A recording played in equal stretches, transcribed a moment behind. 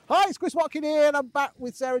Hi, it's Chris Watkin here, and I'm back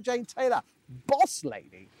with Sarah Jane Taylor, boss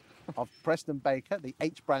lady of Preston Baker, the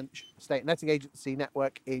H Branch Estate Letting Agency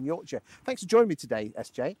network in Yorkshire. Thanks for joining me today,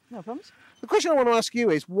 SJ. No problems. The question I want to ask you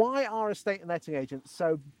is, why are estate and letting agents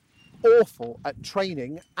so awful at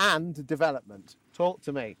training and development? Talk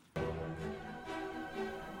to me.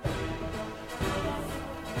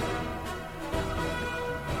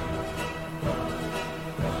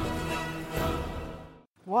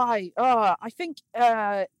 Why?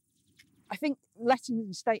 I think letting an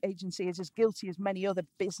estate agency is as guilty as many other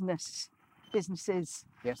businesses.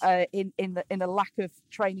 Yes. In a lack of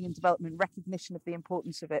training and development, recognition of the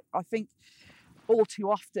importance of it. I think all too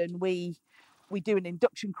often we do an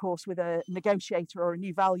induction course with a negotiator or a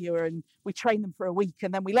new valuer, and we train them for a week,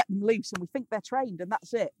 and then we let them loose, and we think they're trained, and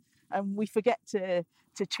that's it. And we forget to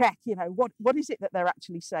check, what is it that they're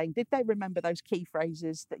actually saying? Did they remember those key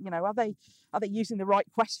phrases? That are they using the right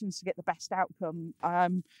questions to get the best outcome?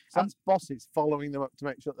 So that's bosses following them up to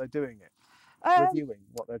make sure that they're doing it. Reviewing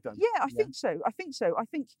what they've done. Yeah, I think so. I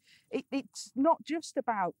think it's not just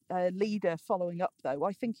about a leader following up, though.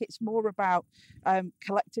 I think it's more about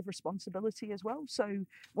collective responsibility as well. So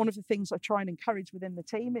one of the things I try and encourage within the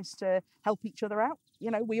team is to help each other out.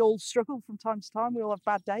 We all struggle from time to time. We all have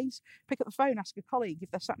bad days. Pick up the phone, ask a colleague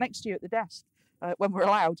if they're sat next to you at the desk. When we're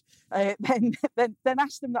allowed, then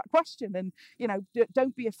ask them that question, and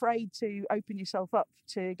don't be afraid to open yourself up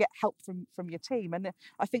to get help from your team. And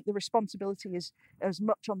I think the responsibility is as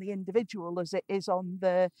much on the individual as it is on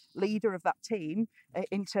the leader of that team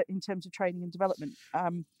in terms of training and development.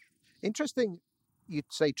 Interesting. You'd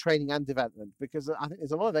say training and development, because I think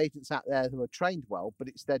there's a lot of agents out there who are trained well, but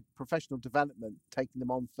it's their professional development taking them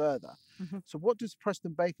on further. Mm-hmm. So what does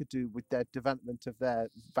Preston Baker do with their development of their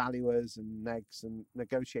valuers and negs and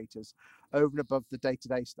negotiators over and above the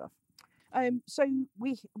day-to-day stuff? So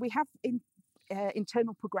we have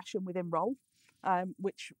internal progression within role,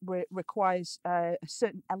 which requires a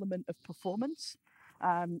certain element of performance.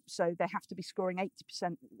 So they have to be scoring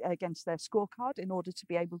 80% against their scorecard in order to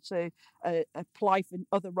be able to apply for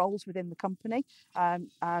other roles within the company.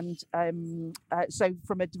 So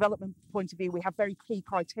from a development point of view, we have very key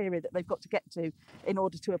criteria that they've got to get to in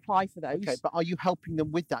order to apply for those. Okay, but are you helping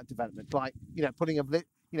them with that development? Like, putting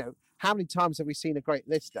how many times have we seen a great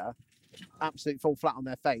lister absolutely fall flat on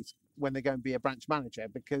their face when they go and be a branch manager,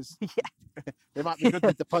 because they might be good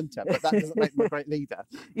with the punter, but that doesn't make them a great leader.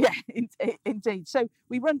 Yeah, indeed. So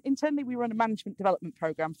we run a management development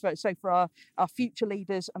program for our future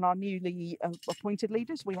leaders and our newly appointed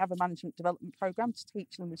leaders. We have a management development program to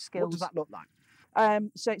teach them the skills. What does that look like?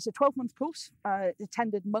 So it's a 12-month course,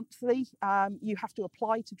 attended monthly. You have to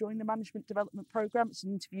apply to join the management development program. It's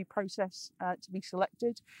an interview process to be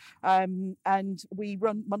selected. And we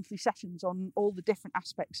run monthly sessions on all the different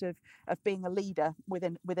aspects of being a leader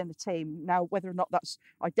within a team. Now, whether or not that's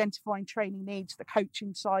identifying training needs, the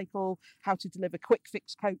coaching cycle, how to deliver quick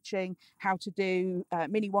fix coaching, how to do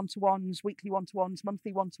mini one-to-ones, weekly one-to-ones,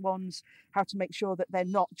 monthly one-to-ones, how to make sure that they're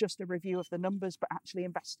not just a review of the numbers, but actually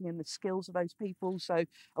investing in the skills of those people. So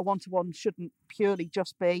a one-to-one shouldn't purely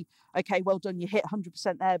just be, okay, well done, you hit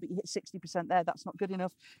 100% there, but you hit 60% there. That's not good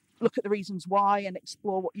enough. Look at the reasons why and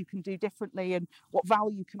explore what you can do differently and what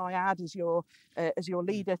value can I add as your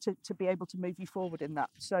leader to be able to move you forward in that.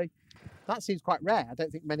 So that seems quite rare. I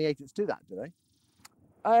don't think many agents do that, do they?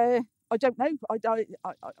 I don't know. I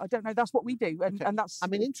don't know. That's what we do, and, Okay. and that's. I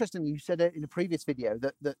mean, interestingly, you said in a previous video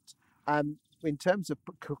that in terms of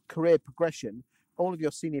career progression, all of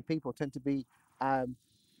your senior people tend to be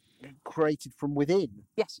created from within.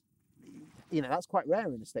 Yes. That's quite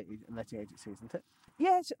rare in estate and letting agencies, isn't it?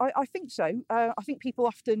 Yes, I think so. I think people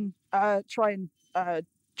often try and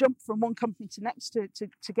jump from one company to next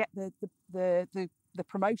to get the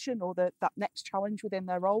promotion or that next challenge within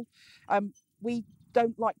their role. We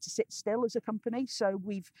don't like to sit still as a company, so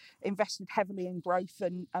we've invested heavily in growth,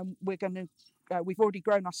 and we've already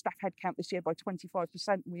grown our staff headcount this year by 25%,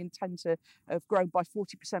 and we intend to have grown by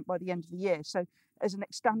 40% by the end of the year. So as an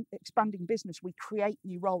expanding business, we create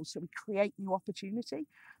new roles, so we create new opportunity,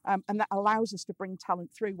 and that allows us to bring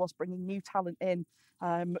talent through whilst bringing new talent in,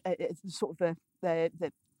 sort of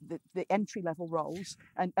the entry level roles,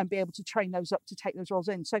 and be able to train those up to take those roles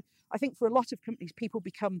in. So I think for a lot of companies, people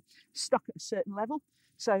become stuck at a certain level.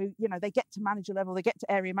 So, they get to manager level, they get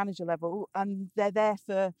to area manager level, and they're there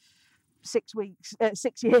for 6 weeks,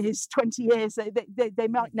 6 years, 20 years. They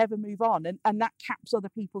might never move on, and that caps other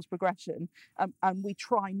people's progression. And we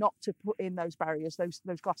try not to put in those barriers, those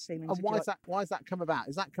glass ceilings. And why has that come about?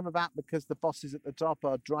 Has that come about because the bosses at the top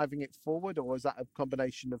are driving it forward, or is that a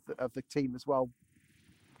combination of the team as well?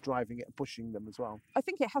 driving it and pushing them as well? I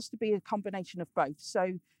think it has to be a combination of both.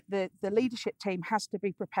 So the leadership team has to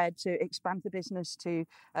be prepared to expand the business, to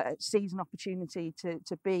seize an opportunity,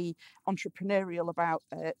 to be entrepreneurial about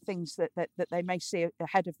things that they may see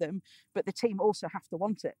ahead of them. But the team also have to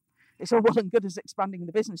want it. It's all well and good as expanding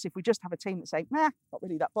the business if we just have a team that's saying, nah, not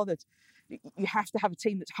really that bothered. You have to have a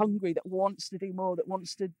team that's hungry, that wants to do more, that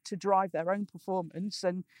wants to drive their own performance.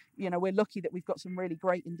 And, we're lucky that we've got some really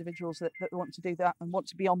great individuals that want to do that and want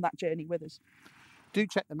to be on that journey with us. Do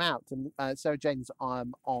check them out. And Sarah Jane's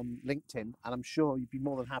on LinkedIn, and I'm sure you'd be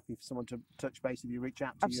more than happy for someone to touch base with you, reach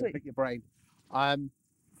out to you and pick your brain.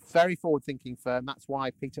 Very forward thinking firm. That's why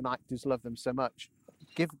Peter Knight does love them so much.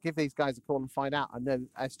 Give these guys a call and find out. I know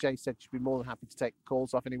SJ said she'd be more than happy to take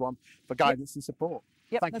calls off anyone for guidance and support.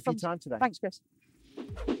 Yep, Thank you for your time today. Thanks,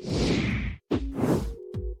 Chris.